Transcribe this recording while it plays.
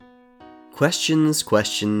Questions,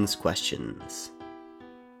 questions, questions.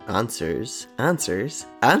 Answers, answers,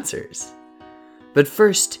 answers. But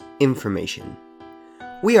first, information.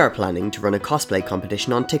 We are planning to run a cosplay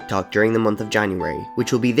competition on TikTok during the month of January,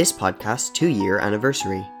 which will be this podcast's 2-year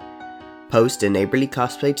anniversary. Post a Neighbourly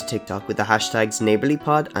cosplay to TikTok with the hashtags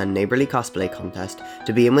NeighbourlyPod and Neighbourly Cosplay Contest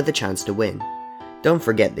to be in with a chance to win. Don't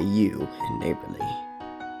forget the U in Neighbourly.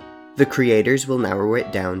 The creators will narrow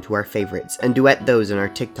it down to our favourites and duet those on our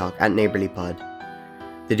TikTok at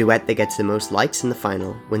NeighbourlyPod. The duet that gets the most likes in the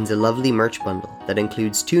final wins a lovely merch bundle that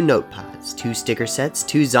includes 2 notepads, 2 sticker sets,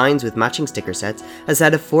 2 Zines with matching sticker sets, a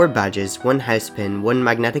set of 4 badges, 1 house pin, 1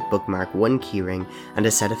 magnetic bookmark, 1 keyring, and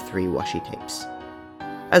a set of 3 washi tapes.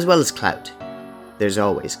 As well as clout. There's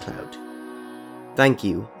always clout. Thank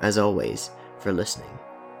you, as always, for listening.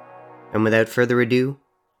 And without further ado,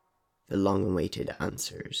 the long-awaited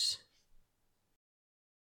answers.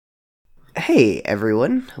 Hey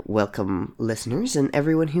everyone, welcome listeners and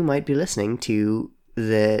everyone who might be listening to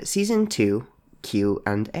the Season 2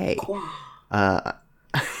 Q&A.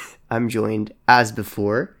 I'm joined, as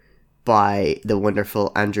before, by the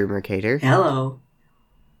wonderful Andrew Mercator. Hello.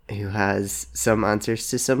 Who has some answers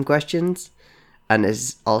to some questions and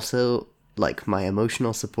is also like my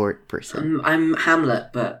emotional support person. I'm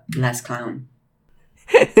Hamlet, but less clown.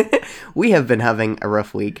 We have been having a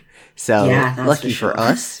rough week, so yeah, that's lucky for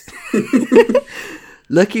us.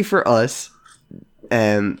 Lucky for us,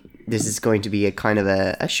 this is going to be a kind of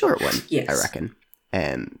a short one, yes. I reckon,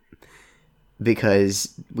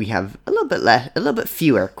 because we have a little bit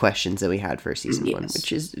fewer questions than we had for season 1,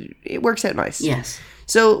 which it works out nice. Yes.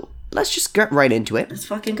 So let's just get right into it. Let's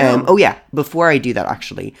fucking go. Oh yeah, before I do that,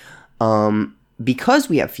 actually, because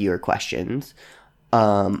we have fewer questions.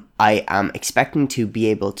 I am expecting to be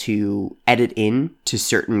able to edit in to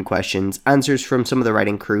certain questions, answers from some of the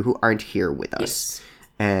writing crew who aren't here with us. Yes.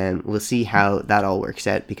 And we'll see how that all works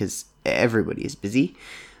out because everybody is busy.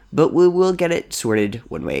 But we will get it sorted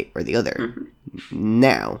one way or the other. Mm-hmm.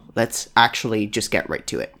 Now, let's actually just get right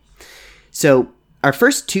to it. So, our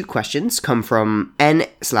first 2 questions come from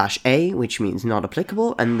N/A, which means not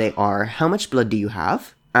applicable, and they are, how much blood do you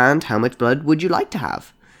have? And how much blood would you like to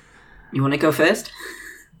have? You want to go first?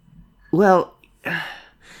 Well,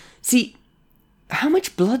 see, how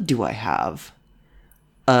much blood do I have?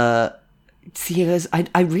 See, guys,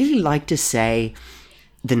 I really like to say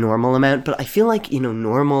the normal amount, but I feel like,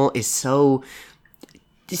 normal is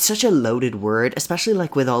it's such a loaded word, especially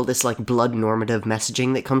like with all this like blood normative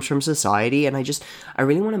messaging that comes from society, and I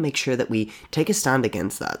really want to make sure that we take a stand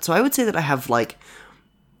against that. So I would say that I have like,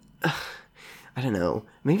 I don't know,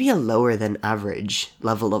 maybe a lower than average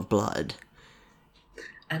level of blood.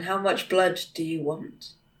 And how much blood do you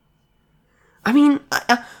want? I mean,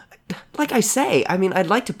 like I say, I'd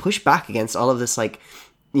like to push back against all of this, like,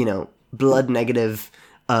 blood negative,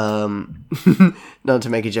 not to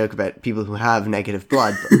make a joke about people who have negative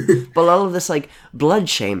blood, but all of this, like, blood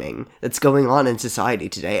shaming that's going on in society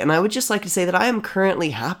today. And I would just like to say that I am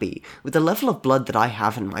currently happy with the level of blood that I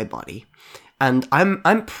have in my body. And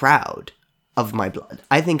I'm proud of my blood.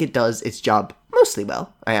 I think it does its job mostly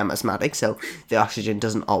well. I am asthmatic, so the oxygen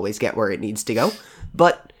doesn't always get where it needs to go.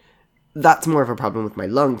 But that's more of a problem with my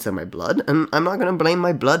lungs than my blood, and I'm not going to blame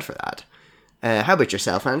my blood for that. How about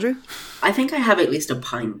yourself, Andrew? I think I have at least a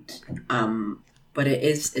pint, but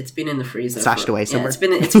it's been in the freezer. Stashed away somewhere?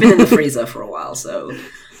 Yeah, it's been in the freezer for a while, so...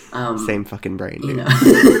 Same fucking brain.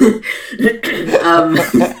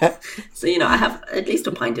 So, I have at least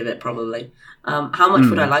a pint of it, probably. How much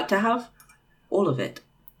would I like to have? All of it.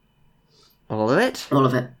 All of it? All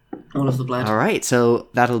of it. All of the blood. All right, so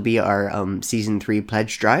that'll be our Season 3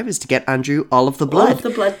 pledge drive, is to get Andrew all of the blood. All of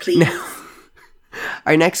the blood, please. Now,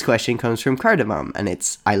 our next question comes from Cardamom, and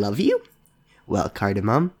it's, I love you? Well,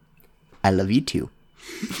 Cardamom, I love you too.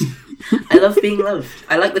 I love being loved.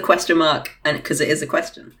 I like the question mark, and because it is a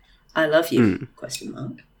question. I love you, question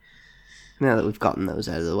mark. Now that we've gotten those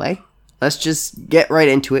out of the way, let's just get right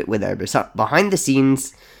into it with our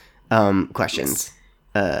behind-the-scenes questions.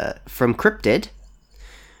 From Cryptid,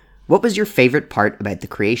 what was your favorite part about the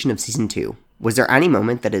creation of Season 2? Was there any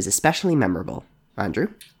moment that is especially memorable?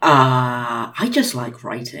 Andrew? I just like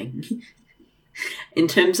writing. In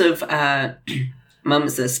terms of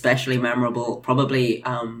moments especially memorable, probably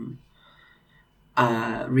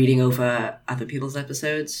reading over other people's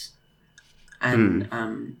episodes.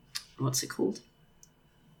 And what's it called?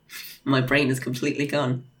 My brain is completely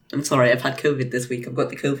gone. I'm sorry, I've had COVID this week. I've got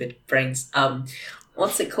the COVID brains.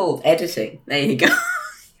 What's it called? Editing. There you go.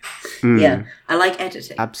 Yeah, I like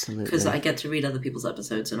editing. Absolutely. Because I get to read other people's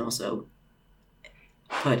episodes and also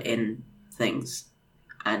put in things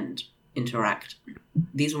and interact.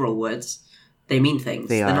 These were all words. they mean things.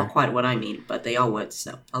 They're not quite what I mean, but they are words,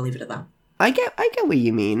 so I'll leave it at that. I get what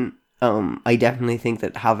you mean. I definitely think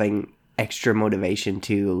that having extra motivation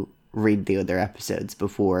to read the other episodes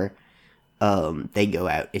before they go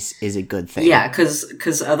out is a good thing. Yeah,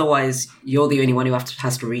 because otherwise you're the only one who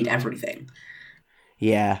has to read everything.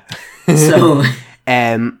 Yeah. So...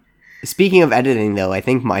 Speaking of editing, though, I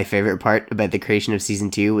think my favorite part about the creation of season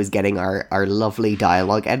 2 was getting our lovely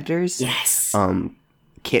dialogue editors. Yes.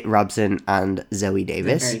 Kit Robson and Zoe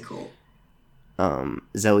Davis. They're very cool.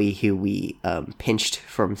 Zoe, who we pinched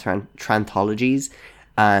from Trantologies,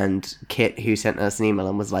 and Kit, who sent us an email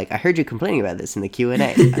and was like, I heard you complaining about this in the Q&A,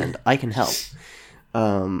 and I can help.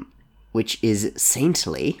 Which is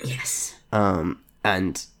saintly. Yes.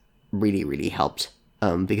 And really, really helped.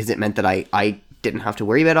 Because it meant that I didn't have to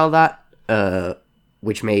worry about all that,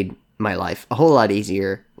 which made my life a whole lot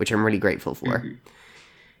easier, which I'm really grateful for,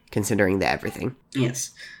 considering the everything. Yes,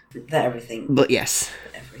 the everything. But yes.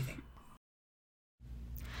 Everything.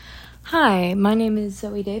 Hi, my name is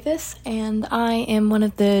Zoe Davis, and I am one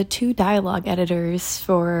of the 2 dialogue editors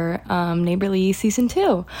for Neighborly Season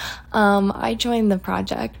 2. I joined the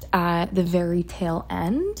project at the very tail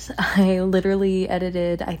end. I literally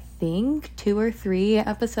edited, I think, 2 or 3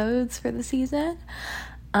 episodes for the season.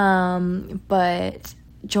 But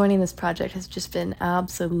joining this project has just been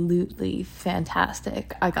absolutely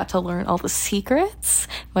fantastic. I got to learn all the secrets.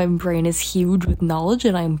 My brain is huge with knowledge,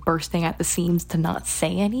 and I'm bursting at the seams to not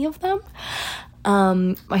say any of them.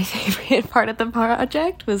 My favorite part of the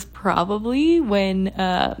project was probably when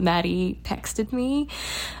Maddie texted me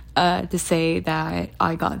to say that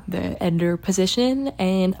I got the editor position,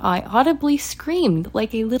 and I audibly screamed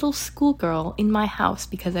like a little schoolgirl in my house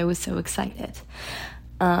because I was so excited.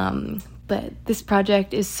 But this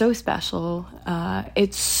project is so special.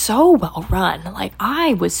 It's so well run. Like,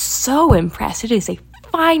 I was so impressed. It is a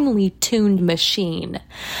finely tuned machine.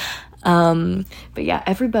 But yeah,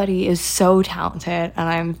 everybody is so talented,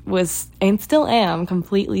 and and still am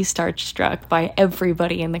completely starstruck by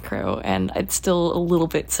everybody in the crew, and it's still a little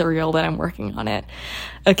bit surreal that I'm working on it.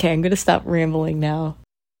 Okay, I'm gonna stop rambling now.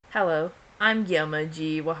 Hello, I'm Yelma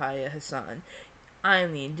G. Wahaya Hassan. I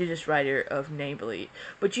am the indigenous writer of Neighborly,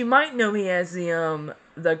 but you might know me as the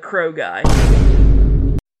Crow guy.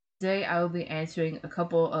 Today I will be answering a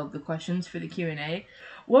couple of the questions for the Q&A.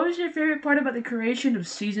 What was your favorite part about the creation of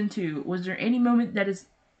Season 2? Was there any moment that is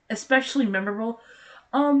especially memorable?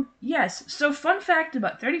 Yes. So fun fact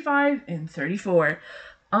about 35 and 34.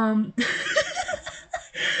 Maddie,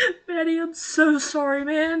 I'm so sorry,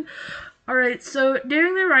 man. Alright, so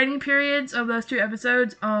during the writing periods of those 2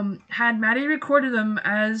 episodes, had Maddie recorded them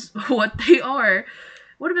as what they are,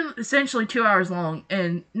 would have been essentially 2 hours long,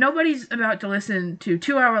 and nobody's about to listen to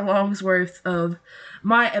 2 hour longs worth of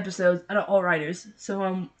my episodes out of all writers.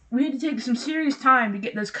 So, we had to take some serious time to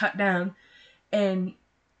get those cut down, and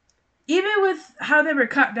even with how they were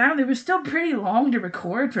cut down, they were still pretty long to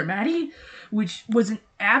record for Maddie, which was an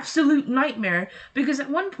absolute nightmare, because at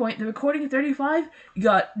one point, the recording of 35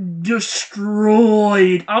 got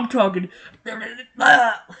destroyed. I'm talking... And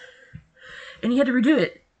he had to redo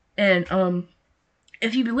it. And,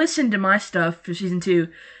 if you listen to my stuff for Season 2,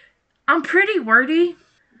 I'm pretty wordy.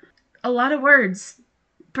 A lot of words.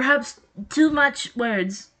 Perhaps too much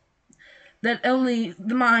words that only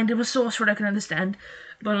the mind of a sorcerer can understand.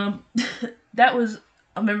 But, that was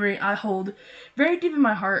a memory I hold very deep in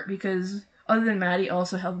my heart, because other than Maddie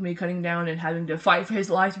also helped me cutting down and having to fight for his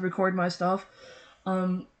life to record my stuff.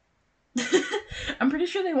 I'm pretty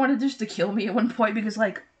sure they wanted just to kill me at one point, because,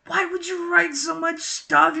 like, why would you write so much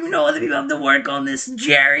stuff? You know other people have to work on this,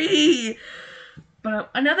 Jerry!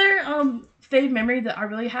 But another fave memory that I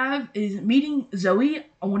really have is meeting Zoe,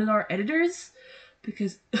 one of our editors,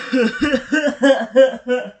 because...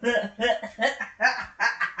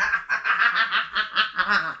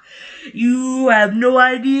 You have no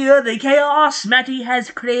idea the chaos Matty has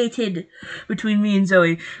created between me and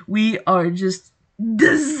Zoe. We are just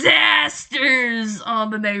disasters on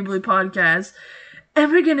the Neighborly podcast.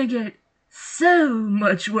 And we're gonna get so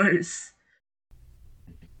much worse.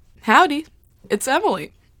 Howdy, it's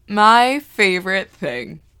Emily. My favorite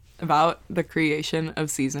thing about the creation of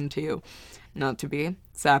Season 2, not to be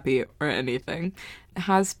sappy or anything,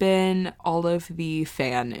 has been all of the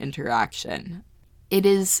fan interaction. It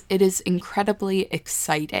is incredibly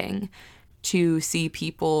exciting to see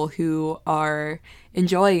people who are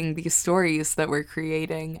enjoying these stories that we're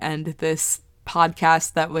creating, and this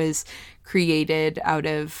podcast that was created out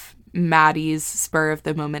of Maddie's spur of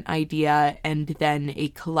the moment idea and then a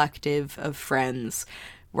collective of friends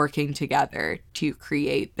working together to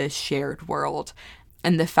create this shared world.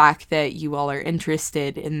 And the fact that you all are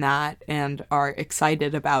interested in that and are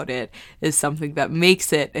excited about it is something that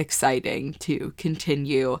makes it exciting to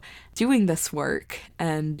continue doing this work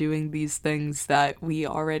and doing these things that we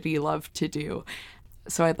already love to do.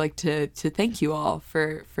 So I'd like to thank you all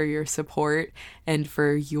for your support and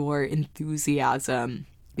for your enthusiasm,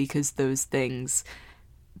 because those things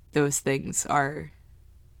are,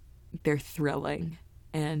 they're thrilling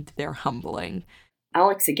and they're humbling.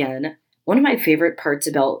 Alex again. One of my favorite parts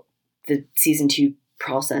about the season 2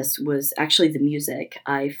 process was actually the music.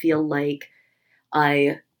 I feel like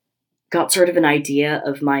I got sort of an idea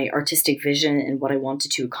of my artistic vision and what I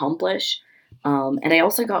wanted to accomplish. And I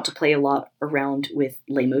also got to play a lot around with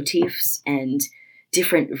leitmotifs and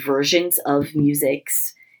different versions of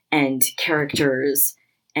musics and characters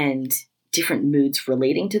and different moods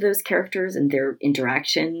relating to those characters and their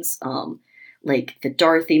interactions, like the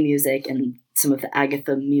Dorothy music and some of the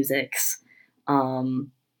Agatha musics,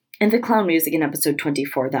 and the clown music in episode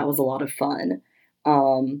 24. That was a lot of fun.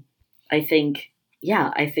 I think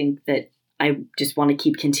that I just want to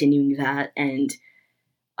keep continuing that, and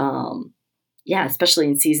especially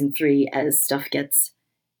in season 3 as stuff gets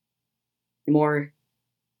more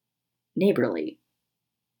neighborly.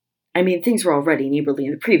 I mean, things were already neighborly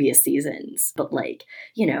in the previous seasons, but like,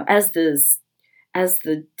 you know, as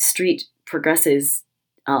the street progresses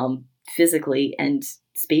physically and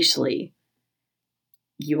spatially,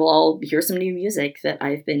 you will all hear some new music that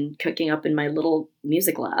I've been cooking up in my little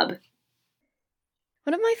music lab.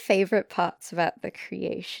 One of my favorite parts about the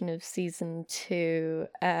creation of season 2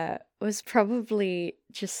 was probably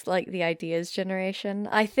just like the ideas generation.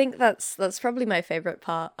 I think that's probably my favorite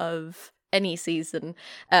part of any season,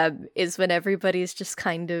 is when everybody's just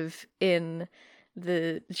kind of in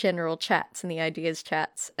the general chats and the ideas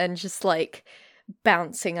chats and just like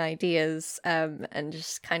bouncing ideas, and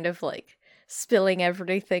just kind of like spilling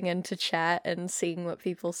everything into chat and seeing what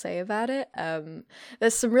people say about it.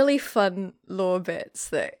 There's some really fun lore bits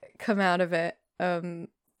that come out of it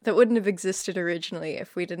that wouldn't have existed originally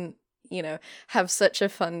if we didn't, you know, have such a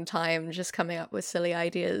fun time just coming up with silly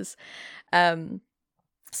ideas.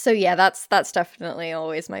 So yeah, that's definitely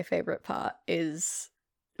always my favorite part, is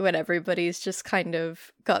when everybody's just kind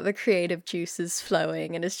of got the creative juices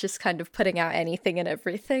flowing and is just kind of putting out anything and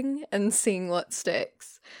everything and seeing what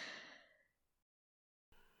sticks.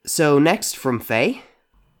 So next from Faye.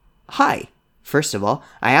 Hi. First of all,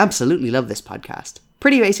 I absolutely love this podcast.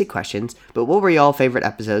 Pretty basic questions, but what were y'all favorite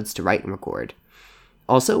episodes to write and record?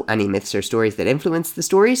 Also, any myths or stories that influenced the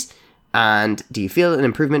stories? And do you feel an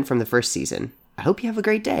improvement from the first season? I hope you have a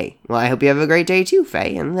great day. Well, I hope you have a great day too,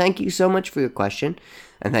 Faye, and thank you so much for your question,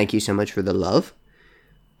 and thank you so much for the love.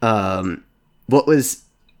 What was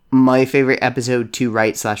my favorite episode to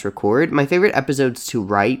write / record? My favorite episodes to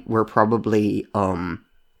write were probably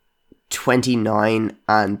 29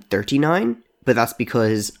 and 39, but that's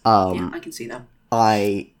because yeah, I can see that.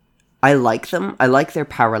 I like them. I like their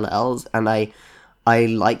parallels, and I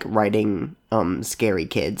like writing scary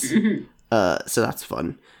kids. Mm-hmm. So that's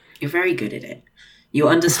fun. You're very good at it. You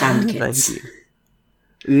understand kids. Thank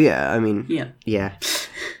you. Yeah, I mean, yeah.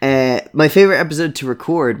 My favorite episode to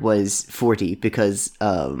record was 40 because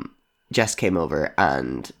Jess came over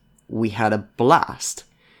and we had a blast.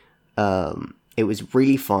 It was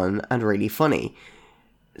really fun and really funny.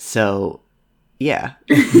 So, yeah.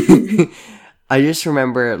 I just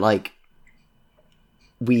remember, like,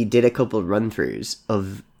 we did a couple run-throughs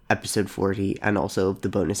of episode 40 and also of the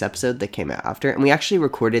bonus episode that came out after. And we actually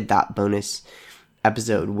recorded that bonus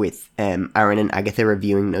episode with Aaron and Agatha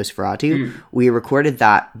reviewing Nosferatu. We recorded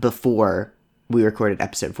that before we recorded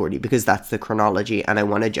episode 40 because that's the chronology, and I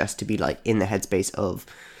wanted Jess to be, like, in the headspace of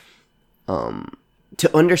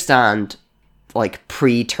to understand, like,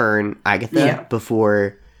 pre-turn Agatha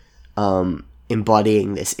before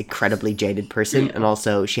embodying this incredibly jaded person. And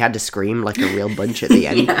also she had to scream like a real bunch at the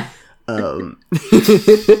end. And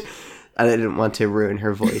I didn't want to ruin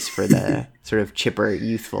her voice for the sort of chipper,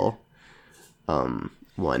 youthful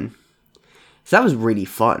one. So that was really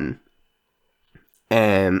fun.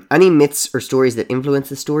 Any myths or stories that influence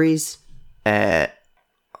the stories? On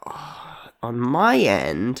my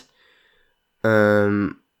end,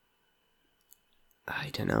 I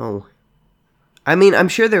don't know. I mean, I'm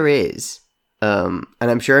sure there is. And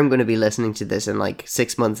I'm sure I'm going to be listening to this in like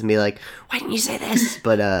 6 months and be like, why didn't you say this?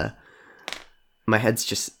 But my head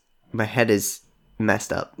is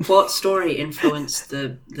messed up. What story influenced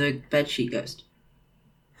the bedsheet ghost?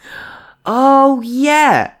 Oh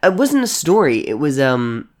yeah, it wasn't a story. It was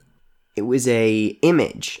a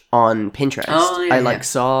image on Pinterest. Oh, yeah, I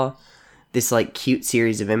saw this like cute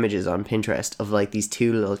series of images on Pinterest of like these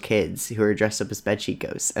two little kids who are dressed up as bedsheet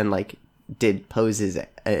ghosts and like did poses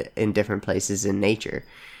in different places in nature.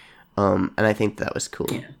 And I think that was cool.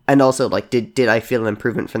 Yeah. And also, like, did I feel an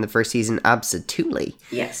improvement from the first season? Absolutely.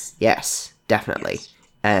 Yes, definitely.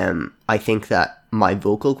 Yes. I think that my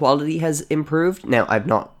vocal quality has improved. Now, I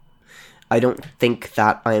don't think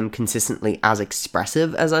that I am consistently as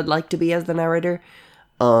expressive as I'd like to be as the narrator.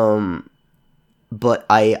 But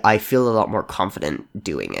I feel a lot more confident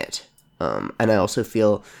doing it. And I also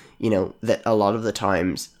feel, that a lot of the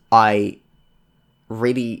times I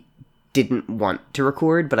really didn't want to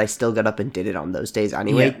record, but I still got up and did it on those days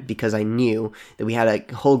anyway, because I knew that we had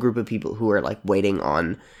a whole group of people who were like waiting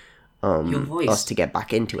on your voice. us to get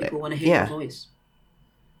back into People it. want to hear your voice.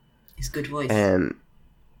 It's good voice.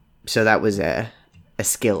 So that was a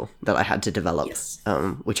skill that I had to develop, Yes.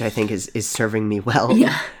 which I think is serving me well.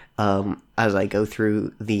 Yeah. As I go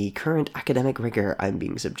through the current academic rigor I'm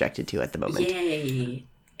being subjected to at the moment. Yay!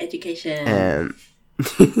 Education.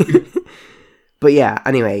 But yeah,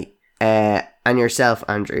 anyway, and yourself,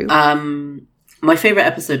 Andrew? My favorite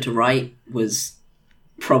episode to write was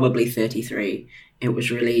probably 33. It was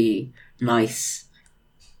really nice,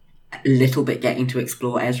 a little bit getting to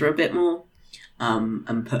explore Ezra a bit more,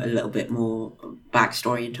 and put a little bit more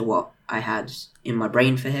backstory into what I had in my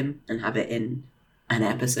brain for him and have it in an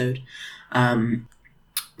episode.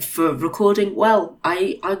 For recording, well,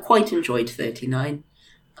 I quite enjoyed 39.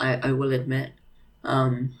 I will admit.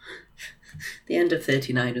 The end of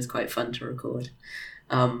 39 was quite fun to record.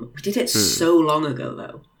 We did it so long ago,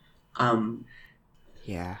 though.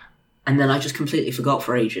 Yeah. And then I just completely forgot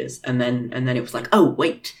for ages. And then it was like, oh,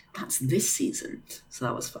 wait, that's this season. So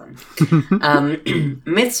that was fun.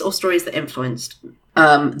 Myths or stories that influenced.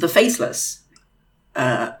 The Faceless.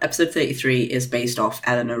 Episode 33 is based off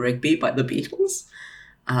Eleanor Rigby by the Beatles.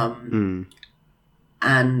 And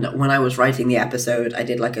when I was writing the episode, I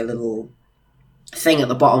did like a little thing at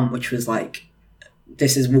the bottom, which was like,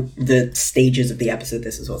 this is the stages of the episode,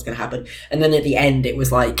 this is what's going to happen. And then at the end, it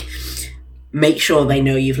was like, make sure they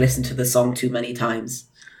know you've listened to the song too many times.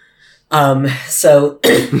 So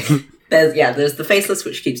there's the Faceless,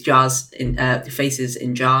 which keeps faces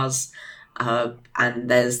in jars. And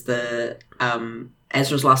there's the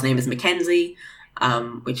Ezra's last name is Mackenzie,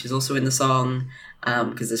 which is also in the song,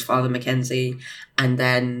 because there's Father Mackenzie. And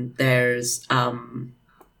then there's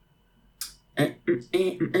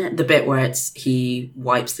the bit where he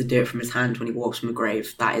wipes the dirt from his hand when he walks from the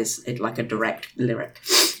grave. That is like a direct lyric.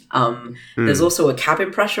 There's also a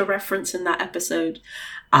cabin pressure reference in that episode,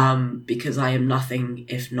 because I am nothing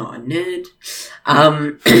if not a nerd.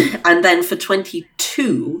 And then for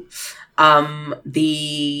 22,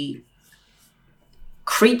 the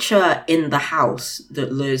creature in the house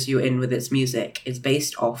that lures you in with its music is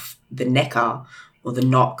based off the Neckar, or the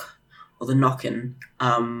Knock, or the Nokken.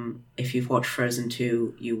 If you've watched Frozen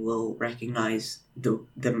 2, you will recognise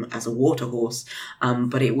them as a water horse.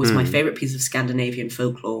 But it was my favourite piece of Scandinavian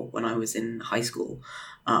folklore when I was in high school.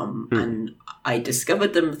 And I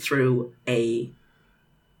discovered them through a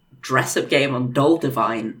dress-up game on Doll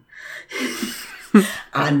Divine.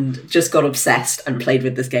 And just got obsessed and played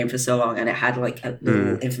with this game for so long. And it had like a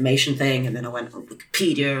little information thing. And then I went on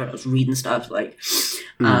Wikipedia, I was reading stuff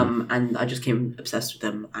and I just became obsessed with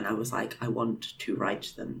them. And I was like, I want to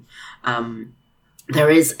write them. There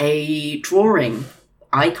is a drawing.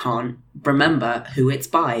 I can't remember who it's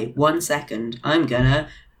by. 1 second. I'm gonna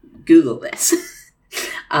Google this.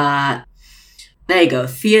 There you go.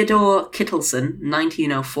 Theodore Kittelson,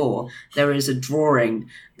 1904. There is a drawing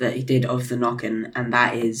that he did of the Nokken, and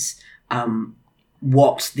that is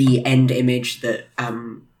what the end image that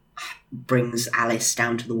brings Alice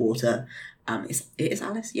down to the water. Is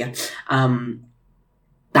Alice? Yeah.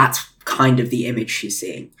 That's kind of the image she's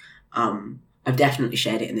seeing. I've definitely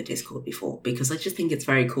shared it in the Discord before because I just think it's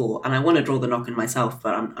very cool, and I want to draw the Nokken myself,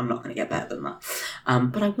 but I'm not going to get better than that.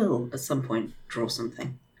 But I will at some point draw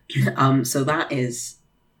something. So that is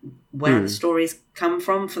where the stories come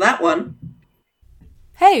from for that one.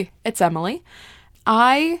 Hey, it's Emily.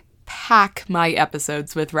 I pack my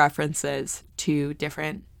episodes with references to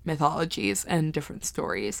different mythologies and different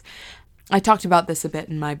stories. I talked about this a bit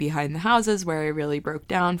in my Behind the Houses, where I really broke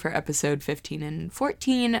down for episode 15 and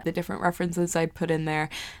 14 the different references I'd put in there.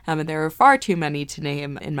 And there are far too many to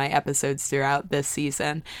name in my episodes throughout this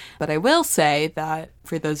season. But I will say that,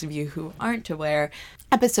 for those of you who aren't aware,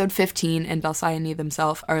 episode 15 and Alcyone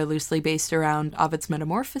themselves are loosely based around Ovid's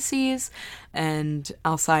Metamorphoses, and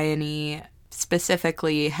Alcyone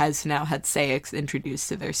specifically has now had Saïx introduced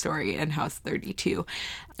to their story in House 32.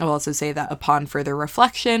 I'll also say that upon further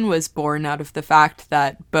reflection was born out of the fact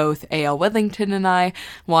that both A.L. Withington and I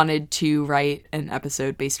wanted to write an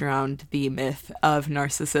episode based around the myth of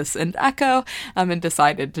Narcissus and Echo, and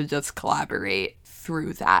decided to just collaborate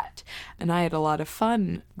through that. And I had a lot of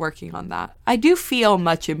fun working on that. I do feel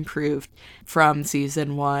much improved from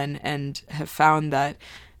season 1 and have found that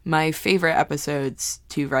my favorite episodes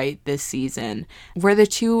to write this season were the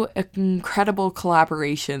 2 incredible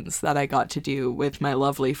collaborations that I got to do with my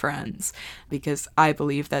lovely friends, because I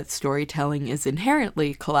believe that storytelling is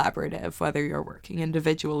inherently collaborative, whether you're working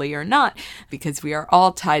individually or not, because we are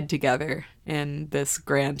all tied together in this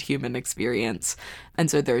grand human experience. And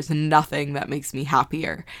so there's nothing that makes me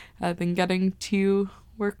happier than getting to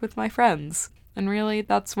work with my friends. And really,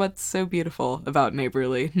 that's what's so beautiful about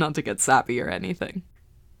Neighborly, not to get sappy or anything.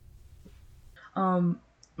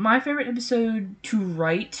 My favorite episode to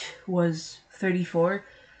write was 34,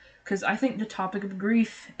 because I think the topic of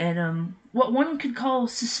grief and what one could call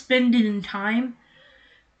suspended in time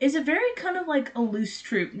is a very kind of like a loose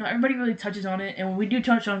trope. Not everybody really touches on it, and when we do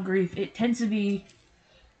touch on grief, it tends to be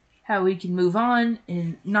how we can move on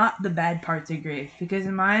and not the bad parts of grief. Because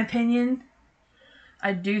in my opinion,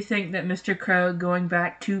 I do think that Mr. Crow going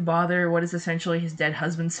back to bother what is essentially his dead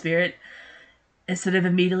husband's spirit, instead of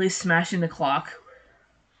immediately smashing the clock,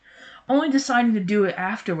 only deciding to do it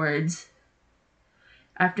afterwards,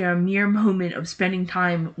 after a mere moment of spending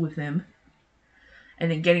time with him,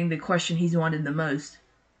 and then getting the question he's wanted the most: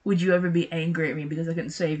 would you ever be angry at me because I couldn't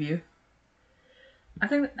save you? I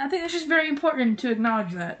think it's just very important to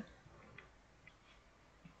acknowledge that.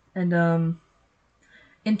 And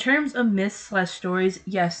in terms of myths/stories,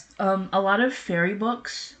 yes, a lot of fairy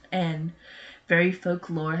books and fairy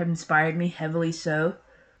folklore have inspired me heavily so.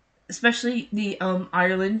 Especially the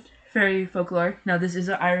Ireland fairy folklore. Now, this is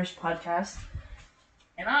an Irish podcast,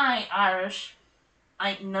 and Irish,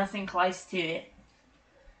 ain't nothing close to it.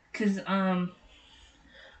 Cause I'm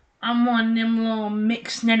one of them little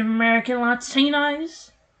mixed Native American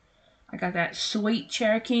Latinos. I got that sweet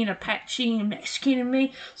Cherokee and Apache and Mexican in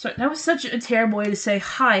me. So that was such a terrible way to say,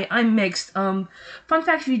 hi, I'm mixed. Fun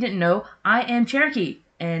fact if you didn't know, I am Cherokee,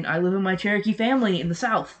 and I live with my Cherokee family in the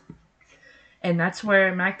South. And that's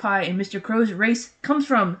where Magpie and Mr. Crow's race comes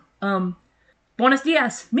from. Buenos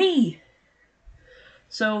dias, me!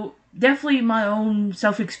 So, definitely my own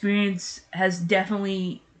self-experience has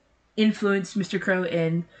definitely influenced Mr. Crow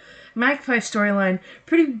and Magpie's storyline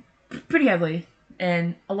pretty heavily.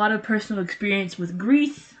 And a lot of personal experience with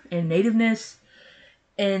grief and nativeness.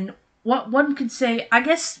 And what one could say, I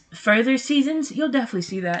guess, further seasons, you'll definitely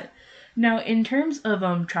see that. Now, in terms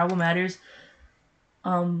of tribal matters,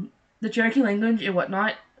 the Cherokee language and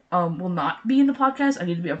whatnot will not be in the podcast. I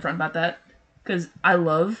need to be upfront about that, because I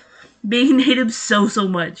love being native so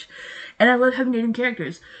much, and I love having native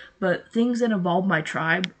characters. But things that involve my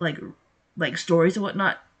tribe, like stories and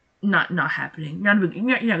whatnot, not happening. You're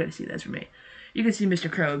not gonna see that from me. You can see Mr.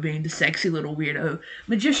 Crow being the sexy little weirdo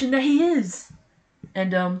magician that he is.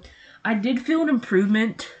 And I did feel an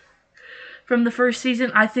improvement from the first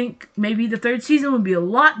season. I think maybe the third season would be a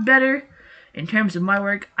lot better. In terms of my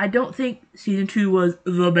work, I don't think season 2 was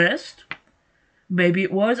the best. Maybe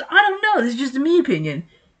it was. I don't know. This is just me opinion.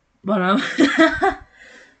 But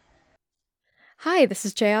Hi, this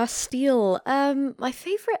is J.R. Steele. My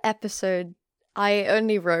favorite episode. I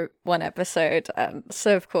only wrote one episode,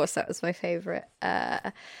 so of course that was my favorite.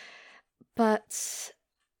 But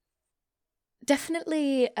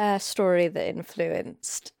definitely a story that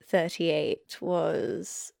influenced 38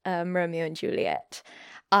 was Romeo and Juliet.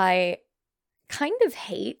 I kind of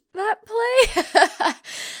hate that play.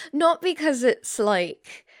 Not because it's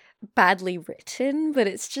like badly written, but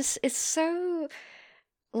it's so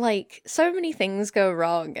like so many things go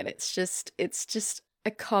wrong, and it's just a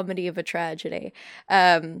comedy of a tragedy.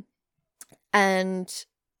 And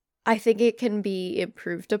I think it can be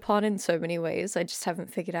improved upon in so many ways. I just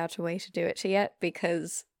haven't figured out a way to do it yet,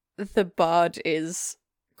 because the bard is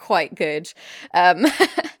quite good.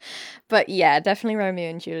 But yeah, definitely Romeo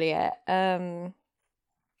and Juliet. I'm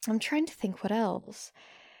trying to think what else.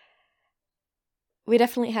 We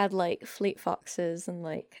definitely had like Fleet Foxes and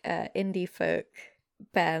like indie folk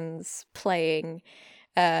bands playing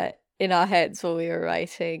in our heads while we were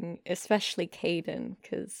writing, especially Caden,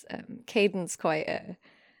 because Caden's quite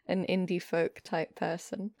an indie folk type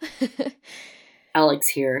person. Alex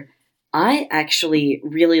here. I actually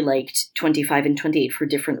really liked 25 and 28 for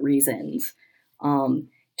different reasons.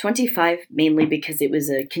 25 mainly because it was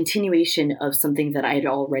a continuation of something that I had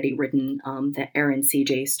already written, the Aaron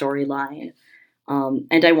CJ storyline.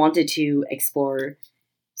 And I wanted to explore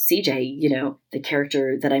CJ, the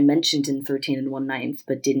character that I mentioned in 13 1/9,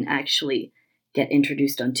 but didn't actually get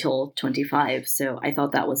introduced until 25. So I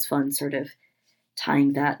thought that was fun, sort of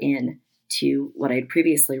tying that in to what I'd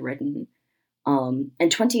previously written.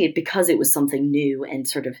 And 28, because it was something new and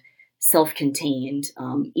sort of self-contained,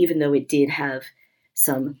 even though it did have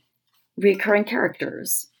some recurring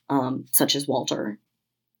characters, such as Walter.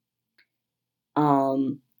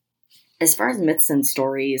 As far as myths and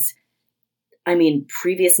stories, I mean,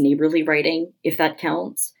 previous neighborly writing, if that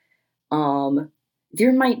counts,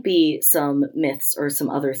 there might be some myths or some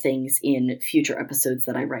other things in future episodes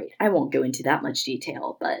that I write. I won't go into that much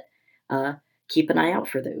detail, but keep an eye out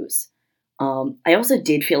for those. I also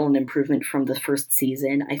did feel an improvement from the first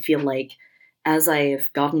season. I feel like as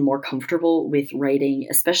I've gotten more comfortable with writing,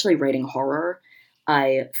 especially writing horror,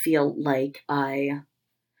 I feel like I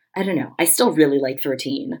don't know, I still really like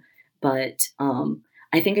 13, but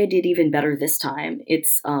I think I did even better this time.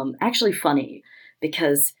 It's actually funny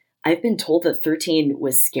because I've been told that 13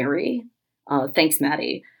 was scary. Thanks,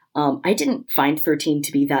 Maddie. I didn't find 13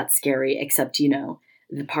 to be that scary, except,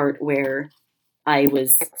 the part where I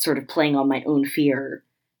was sort of playing on my own fear.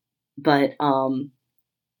 But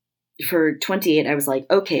for 28, I was like,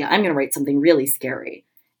 okay, I'm going to write something really scary.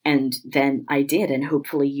 And then I did, and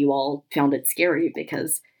hopefully you all found it scary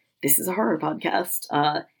because this is a horror podcast.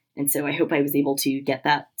 And so I hope I was able to get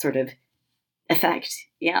that sort of effect.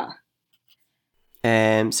 Yeah.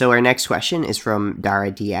 So our next question is from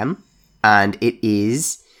Dara DM, and it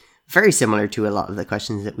is very similar to a lot of the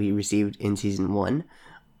questions that we received in season 1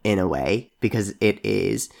 in a way, because it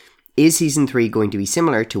is season 3 going to be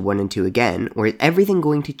similar to 1 and 2 again, or is everything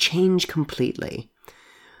going to change completely?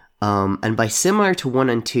 And by similar to 1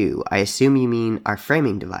 and 2, I assume you mean our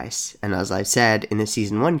framing device. And as I've said in the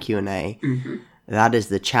season 1 Q&A, that is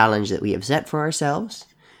the challenge that we have set for ourselves,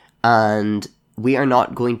 and we are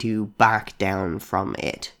not going to back down from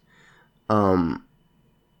it.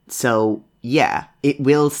 So yeah, it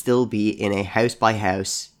will still be in a house by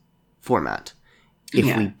house format.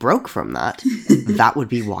 If we broke from that, that would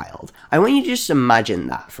be wild. I want you to just imagine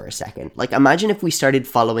that for a second. Like, imagine if we started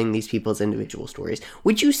following these people's individual stories.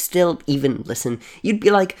 Would you still even listen? You'd be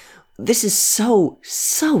like, this is so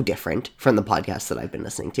different from the podcast that I've been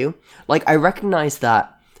listening to. Like, I recognize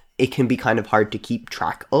that it can be kind of hard to keep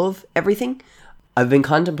track of everything. I've been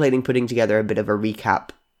contemplating putting together a bit of a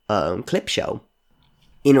recap clip show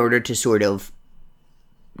in order to sort of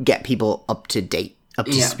get people up to date, up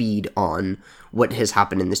to speed on what has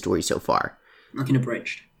happened in the story so far. Like an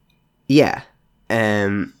abridged. Yeah.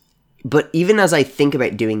 But even as I think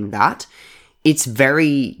about doing that, it's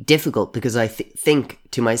very difficult because I think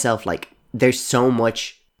to myself, like, there's so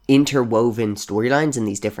much interwoven storylines in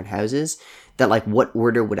these different houses that, like, what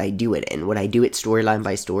order would I do it in? Would I do it storyline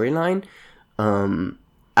by storyline?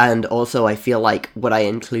 And also I feel like what I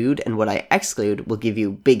include and what I exclude will give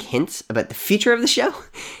you big hints about the future of the show.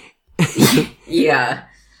 Yeah.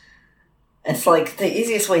 It's like the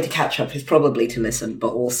easiest way to catch up is probably to listen,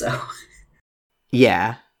 but also...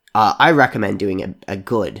 Yeah. I recommend doing a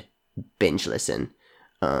good binge listen.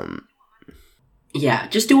 Yeah,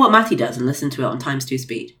 just do what Matty does and listen to it on ×2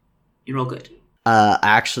 speed. You're all good. I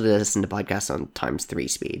actually listen to podcasts on ×3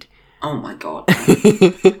 speed. Oh my god.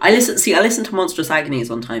 I listen to Monstrous Agonies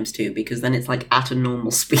on ×2 because then it's like at a normal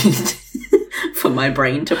speed for my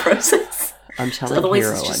brain to process. I'm telling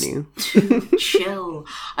Hero on you. Too chill.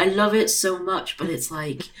 I love it so much, but it's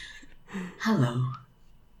like, hello,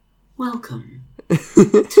 welcome to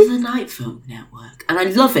the Night Folk Network. And I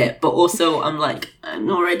love it, but also I'm like, I'm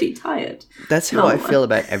already tired. That's how I feel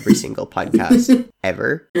about every single podcast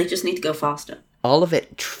ever. They just need to go faster. All of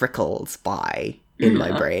it trickles by in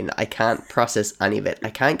my brain. I can't process any of it. I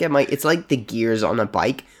can't get it's like the gears on a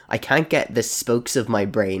bike. I can't get the spokes of my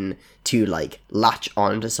brain to, like, latch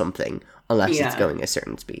onto something unless it's going a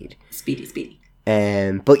certain speed. Speedy.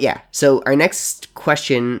 But yeah, so our next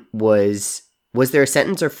question was there a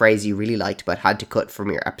sentence or phrase you really liked but had to cut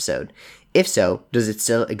from your episode? If so, does it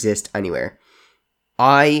still exist anywhere?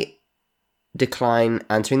 I decline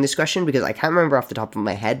answering this question because I can't remember off the top of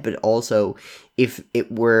my head, but also if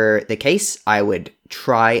it were the case, I would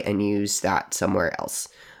try and use that somewhere else.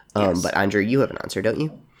 Yes. But Andrew, you have an answer, don't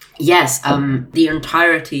you? Yes, the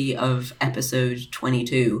entirety of episode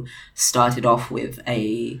 22 started off with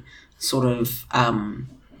a sort of,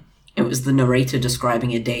 it was the narrator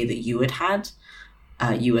describing a day that you had had,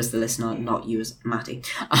 you as the listener, not you as Matty,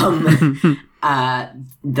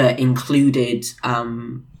 that included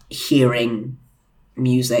hearing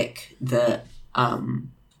music that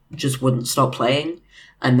just wouldn't stop playing.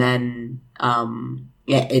 And then,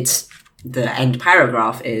 it's the end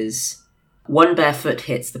paragraph is, one bare foot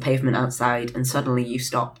hits the pavement outside and suddenly you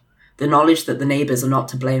stop. The knowledge that the neighbours are not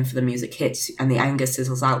to blame for the music hits and the anger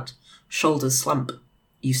sizzles out. Shoulders slump.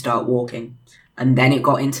 You start walking. And then it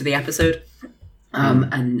got into the episode.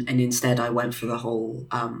 And instead I went for the whole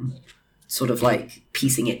sort of like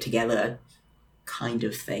piecing it together kind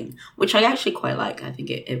of thing, which I actually quite like. I think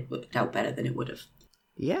it worked out better than it would have.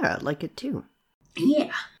 Yeah, I like it too.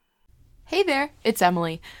 Yeah. Hey there, it's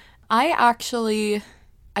Emily.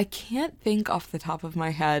 I can't think off the top of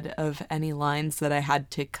my head of any lines that I had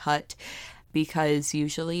to cut, because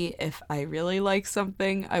usually if I really like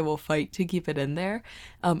something, I will fight to keep it in there.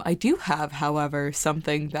 I do have, however,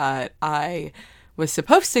 something that I was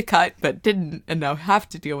supposed to cut but didn't, and now have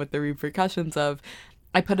to deal with the repercussions of.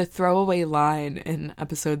 I put a throwaway line in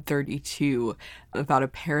episode 32 about a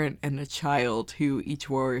parent and a child who each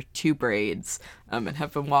wore 2 braids and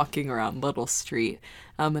have been walking around Little Street.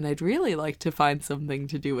 And I'd really like to find something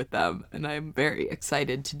to do with them, and I'm very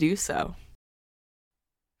excited to do so.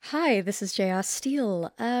 Hi, this is J.R.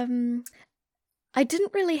 Steele. I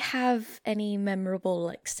didn't really have any memorable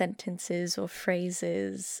like sentences or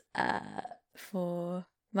phrases for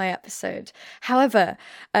my episode. However,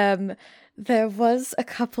 there was a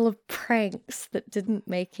couple of pranks that didn't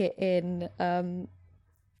make it in.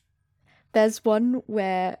 There's one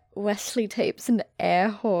where Wesley tapes an air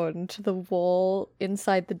horn to the wall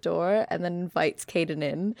inside the door and then invites Caden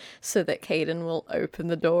in so that Caden will open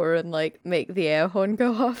the door and like make the air horn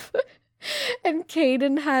go off. And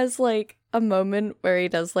Caden has like a moment where he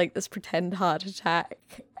does like this pretend heart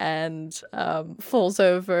attack and falls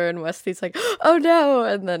over, and Wesley's like, "Oh no!"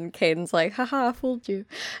 And then Caden's like, "Haha, I fooled you."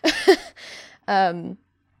 And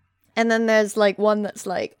then there's like one that's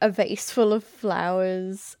like a vase full of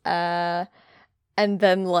flowers, and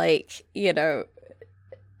then like, you know,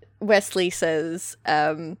 Wesley says,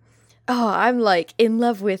 "Oh, I'm like in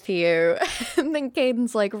love with you." And then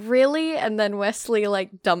Caden's like, "Really?" And then Wesley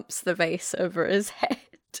like dumps the vase over his head.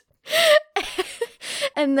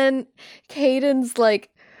 And then Caden's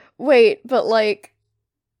like, "Wait, but like,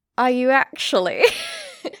 are you actually?"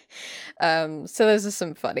 So those are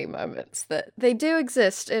some funny moments that they do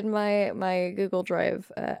exist in my Google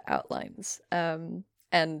Drive outlines,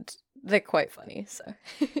 and they're quite funny. So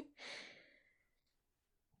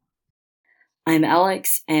I'm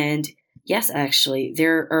Alex, and yes, actually,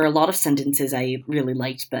 there are a lot of sentences I really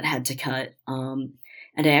liked but had to cut.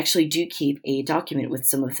 And I actually do keep a document with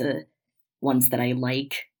some of the ones that I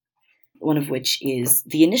like, one of which is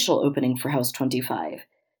the initial opening for House 25,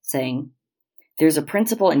 saying, "There's a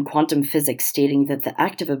principle in quantum physics stating that the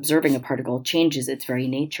act of observing a particle changes its very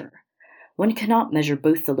nature. One cannot measure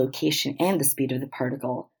both the location and the speed of the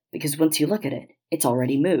particle, because once you look at it, it's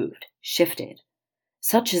already moved, shifted.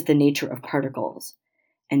 Such is the nature of particles,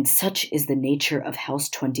 and such is the nature of House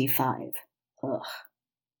 25. Ugh.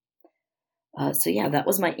 So yeah, that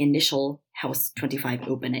was my initial House 25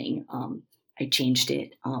 opening. I changed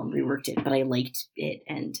it, reworked it, but I liked it,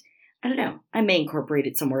 and I don't know, I may incorporate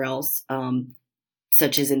it somewhere else,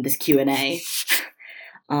 such as in this Q&A.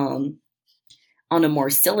 On a more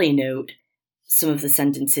silly note, some of the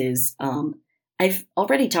sentences, I've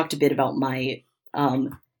already talked a bit about my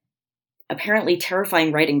apparently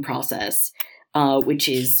terrifying writing process, which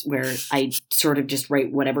is where I sort of just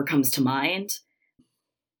write whatever comes to mind.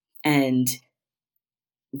 And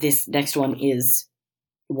this next one is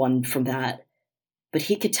one from that. But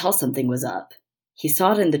he could tell something was up. He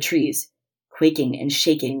saw it in the trees, quaking and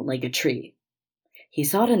shaking like a tree. He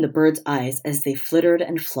saw it in the birds' eyes as they flittered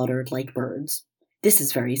and fluttered like birds. This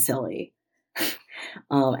is very silly.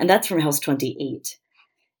 And that's from House 28.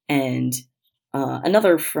 And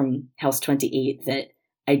another from House 28 that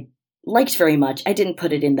I liked very much. I didn't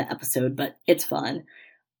put it in the episode, but it's fun.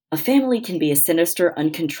 A family can be a sinister,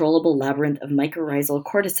 uncontrollable labyrinth of mycorrhizal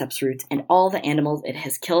cordyceps roots and all the animals it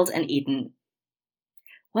has killed and eaten.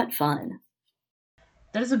 What fun.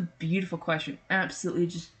 That is a beautiful question. Absolutely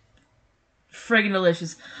just friggin'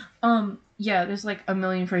 delicious. Yeah, there's like a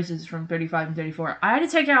million phrases from 35 and 34. I had to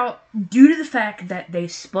take out due to the fact that they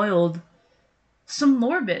spoiled some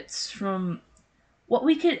lore bits from what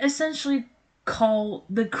we could essentially call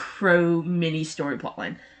the Crow mini story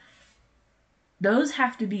plotline. Those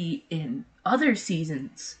have to be in other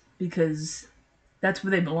seasons because that's where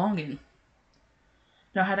they belong in.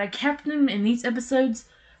 Now, had I kept them in these episodes,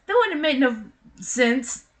 that wouldn't have made no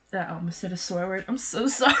sense. I almost said a swear word. I'm so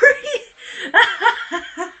sorry.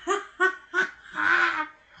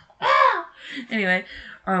 Anyway,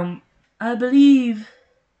 I believe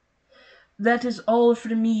that is all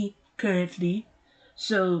for me currently.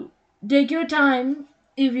 So take your time,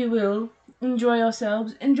 if you will, enjoy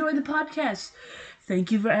yourselves, enjoy the podcast.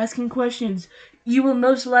 Thank you for asking questions. You will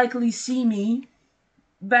most likely see me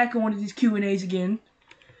back on one of these Q&As again.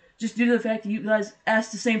 Just due to the fact that you guys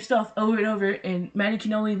ask the same stuff over and over, and Maddie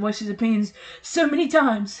can only voice his opinions so many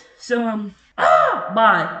times. So,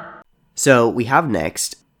 bye. So we have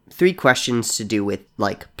next 3 questions to do with,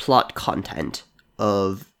 like, plot content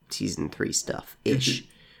of season 3 stuff-ish.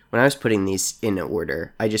 When I was putting these in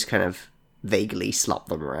order, I just kind of vaguely slopped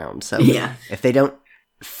them around. So if they don't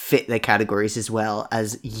fit the categories as well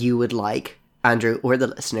as you would like, Andrew, or the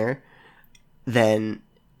listener, then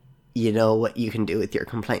you know what you can do with your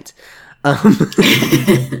complaints.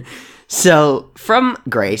 So, from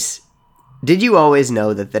Grace, did you always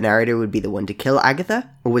know that the narrator would be the one to kill Agatha,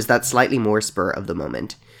 or was that slightly more spur of the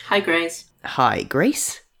moment? Hi, Grace. Hi,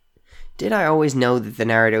 Grace? Did I always know that the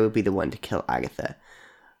narrator would be the one to kill Agatha?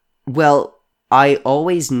 Well, I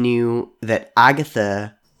always knew that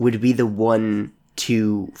Agatha would be the one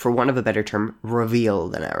to, for want of a better term, reveal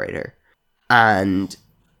the narrator. And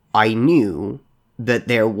I knew that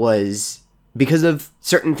there was, because of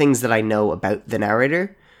certain things that I know about the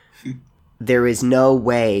narrator, there is no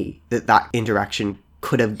way that that interaction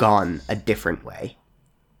could have gone a different way.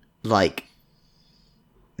 Like,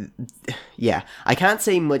 yeah, I can't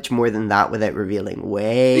say much more than that without revealing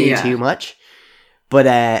way too much. But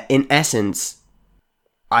in essence,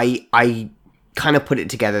 I kind of put it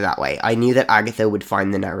together that way. I knew that Agatha would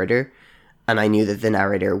find the narrator, and I knew that the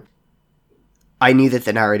narrator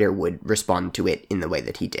would respond to it in the way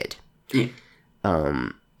that he did. Yeah.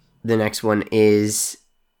 The next one is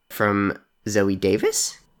from Zoe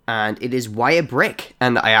Davis, and it is why a brick?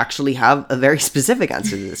 And I actually have a very specific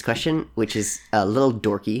answer to this question, which is a little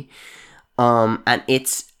dorky. And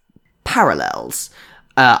it's parallels.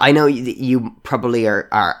 I know that you probably are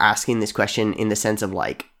asking this question in the sense of,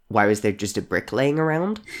 like, why was there just a brick laying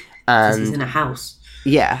around? Because he's in a house.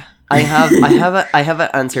 Yeah. I have an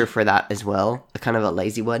answer for that as well, a kind of a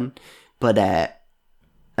lazy one, but I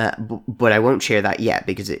won't share that yet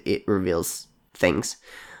because it reveals things.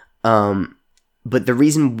 But the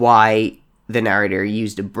reason why the narrator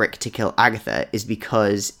used a brick to kill Agatha is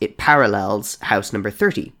because it parallels house number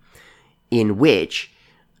 30, in which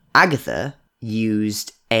Agatha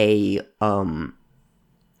used I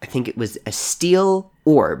think it was a steel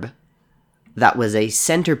orb that was a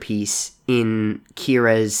centerpiece in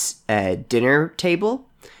Kira's dinner table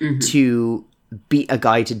to beat a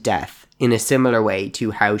guy to death in a similar way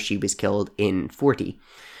to how she was killed in 40.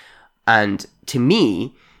 And to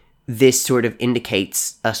me, this sort of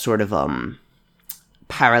indicates a sort of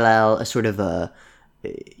parallel, a sort of a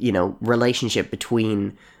relationship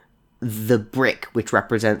between the brick, which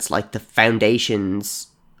represents like the foundations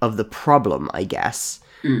of the problem, I guess,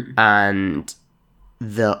 and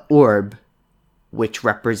the orb, which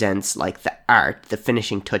represents like the art, the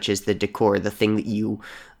finishing touches, the decor, the thing that you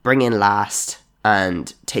bring in last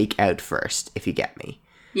and take out first, if you get me.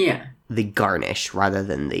 Yeah. The garnish rather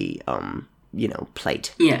than the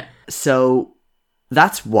plate. Yeah. So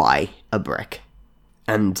that's why a brick.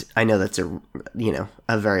 And I know that's a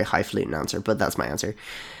very highfalutin answer, but that's my answer.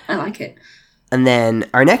 I like it. And then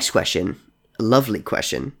our next question, a lovely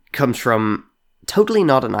question, comes from totally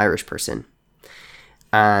not an Irish person.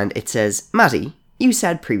 And it says, Matty, you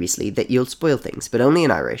said previously that you'll spoil things, but only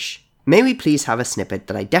in Irish. May we please have a snippet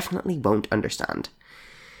that I definitely won't understand?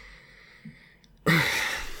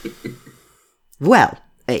 Well,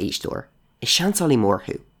 a Eastor, is Shansoli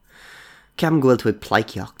Morhu. Cabin gwil twig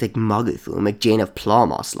plaiciocht ag maguthu ag Jane of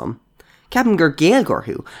Plum Oslam. Cabin gur gael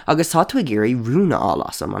gorhu, agus tá twig iri runa all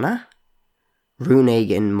oslam, anna? Runa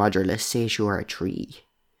in modulus seishur a tree.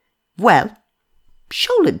 Well,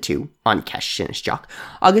 Sholid too, on Kesh Sinisjock,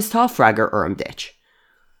 agus tá fragger urm ditch.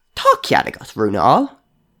 Tá ciadagat runa all.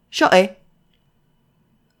 Shut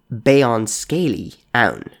Bayon scaly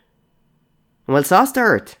own. Well, sauce to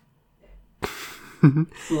earth.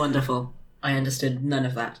 Wonderful. I understood none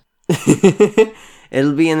of that.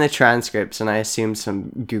 It'll be in the transcripts, and I assume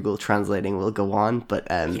some Google translating will go on, but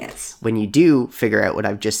yes. When you do figure out what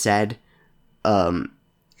I've just said, yeah.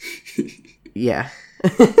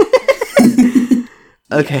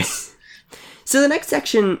 Okay. Yes. So the next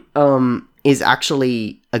section is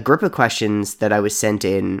actually a group of questions that I was sent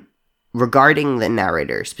in regarding the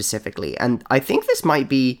narrator specifically, and I think this might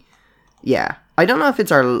be, I don't know if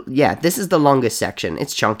it's this is the longest section.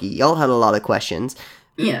 It's chunky. Y'all had a lot of questions.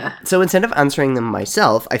 Yeah. So instead of answering them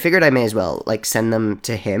myself, I figured I may as well like send them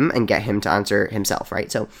to him and get him to answer himself,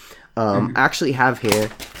 right? So I actually have here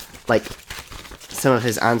like some of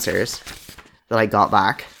his answers that I got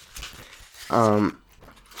back.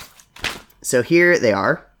 So here they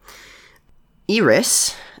are.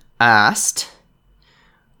 Iris asked,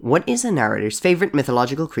 what is the narrator's favorite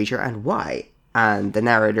mythological creature and why? And the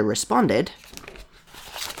narrator responded,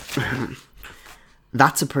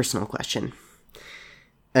 that's a personal question.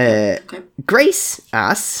 Grace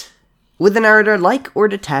asks, would the narrator like or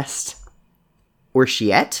detest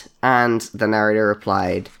Urshette? And the narrator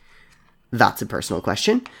replied, that's a personal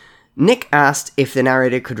question. Nick asked if the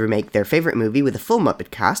narrator could remake their favourite movie with a full Muppet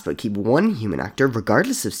cast but keep one human actor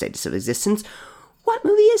regardless of status of existence. What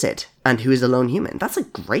movie is it? And who is the lone human? That's a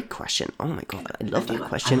great question. Oh my god, I love that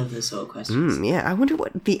question. I love those sort of questions. Yeah, I wonder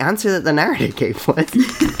what the answer that the narrator gave was.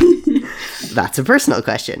 That's a personal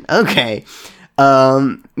question. Okay.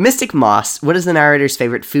 Mystic Moss, what is the narrator's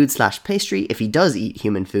favourite food/pastry? If he does eat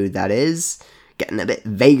human food, that is. Getting a bit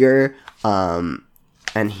vaguer.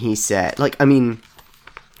 And he said,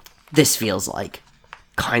 this feels like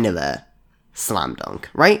kind of a slam dunk,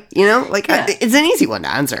 right? It's an easy one to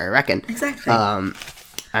answer, I reckon. Exactly.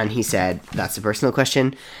 And he said, that's a personal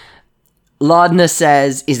question. Laudna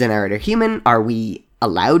says, is the narrator human? Are we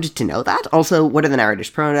allowed to know that? Also, what are the narrator's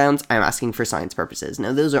pronouns? I'm asking for science purposes.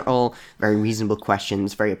 Now, those are all very reasonable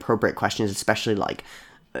questions, very appropriate questions, especially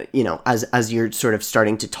as you're sort of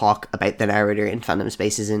starting to talk about the narrator in fandom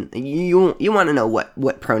spaces, and you want to know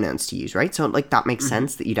what pronouns to use, right? So, that makes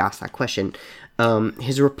sense that you'd ask that question.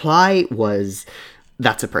 His reply was,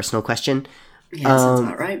 that's a personal question. Yeah, sounds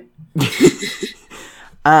about right.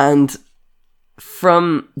 And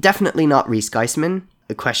from definitely not Reese Geisman,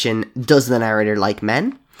 the question, does the narrator like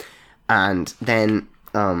men? And then,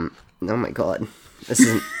 oh my god, this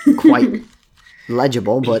isn't quite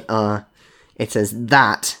legible, but it says,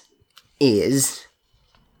 that is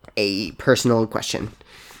a personal question.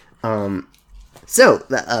 So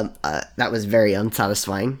that was very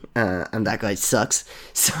unsatisfying, and that guy sucks.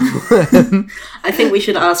 So I think we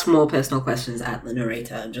should ask more personal questions at the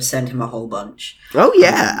narrator and just send him a whole bunch. Oh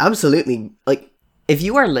yeah, absolutely. If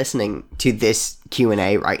you are listening to this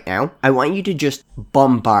Q&A right now, I want you to just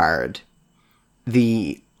bombard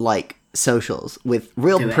the socials with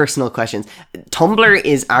real personal questions. Tumblr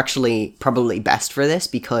is actually probably best for this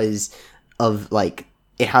because of it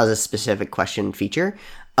has a specific question feature.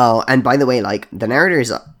 Oh, and by the way, the narrator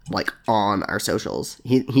is on our socials.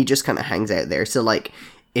 He just kind of hangs out there. So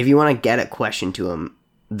if you want to get a question to him,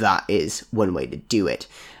 that is one way to do it.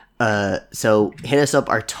 So hit us up.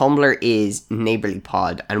 Our Tumblr is Neighborly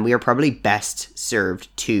Pod, and we are probably best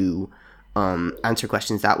served to answer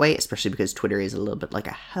questions that way, especially because Twitter is a little bit like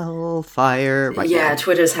a hellfire right now.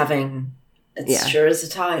 Twitter's having sure as a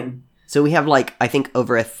time. So we have I think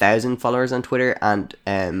over 1,000 followers on Twitter and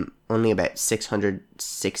only about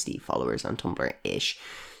 660 followers on Tumblr-ish.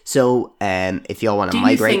 So if y'all want to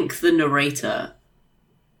migrate... Do you think the narrator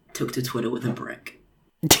took to Twitter with a brick?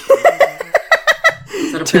 Is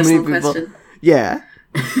that a personal question? Yeah.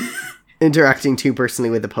 Interacting too personally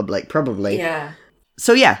with the public, probably. Yeah.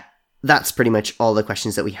 So yeah, that's pretty much all the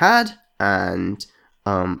questions that we had, and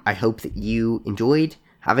I hope that you enjoyed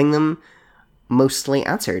having them mostly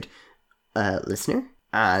answered, listener,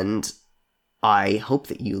 and I hope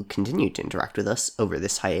that you continue to interact with us over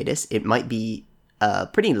this hiatus. It might be a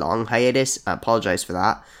pretty long hiatus. I apologize for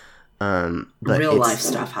that. But real life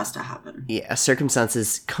stuff has to happen. Yeah,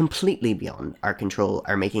 circumstances completely beyond our control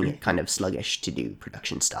are making it kind of sluggish to do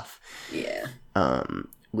production stuff. Yeah.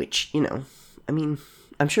 Which,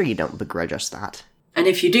 I'm sure you don't begrudge us that. And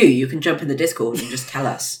if you do, you can jump in the Discord and just tell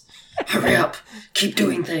us, hurry up, keep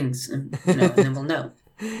doing things, and then we'll know.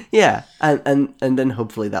 Yeah, and then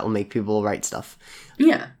hopefully that will make people write stuff.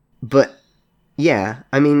 Yeah. But, yeah,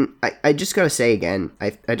 I just gotta say again,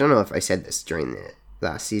 I don't know if I said this during the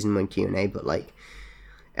last season 1 Q&A, but,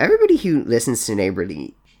 everybody who listens to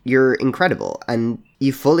Neighborly, you're incredible, and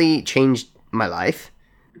you fully changed my life,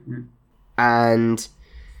 and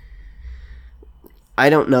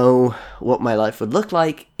I don't know what my life would look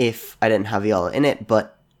like if I didn't have y'all in it,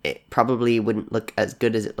 but it probably wouldn't look as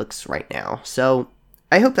good as it looks right now, so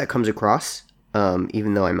I hope that comes across,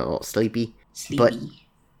 even though I'm a little sleepy. But,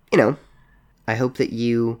 I hope that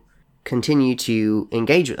you continue to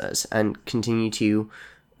engage with us and continue to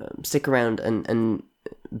stick around and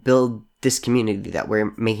build this community that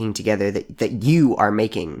we're making together, that you are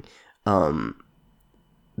making,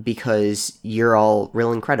 because you're all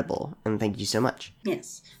real incredible, and thank you so much.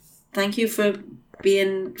 Yes. Thank you for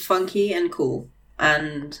being funky and cool,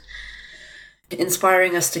 and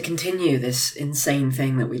inspiring us to continue this insane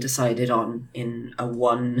thing that we decided on in a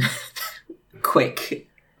one quick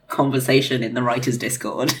conversation in the writers'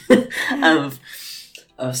 Discord of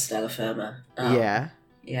Stella Firma. Yeah,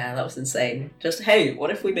 that was insane. Just, hey, what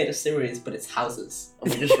if we made a series but it's houses?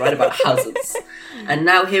 And we just write about houses. And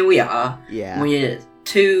now here we are. Yeah. We're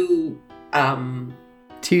 2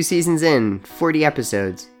 seasons in, 40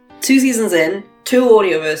 episodes. 2 seasons in, 2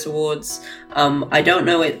 Audioverse awards. I don't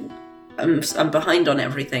know it. I'm behind on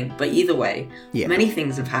everything, but either way, many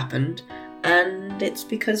things have happened, and it's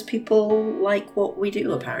because people like what we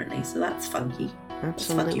do, apparently. So that's funky. Absolutely. It's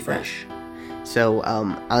funky fresh. So,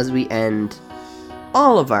 as we end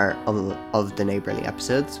all of our of the Neighborly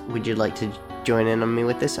episodes, would you like to join in on me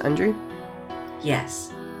with this, Andrew?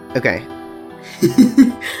 Yes. Okay.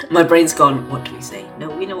 My brain's gone. What do we say? No,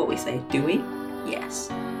 we know what we say. Do we?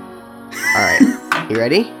 Yes. All right. You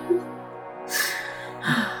ready?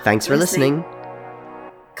 Thanks for listening.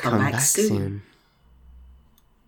 Come back soon.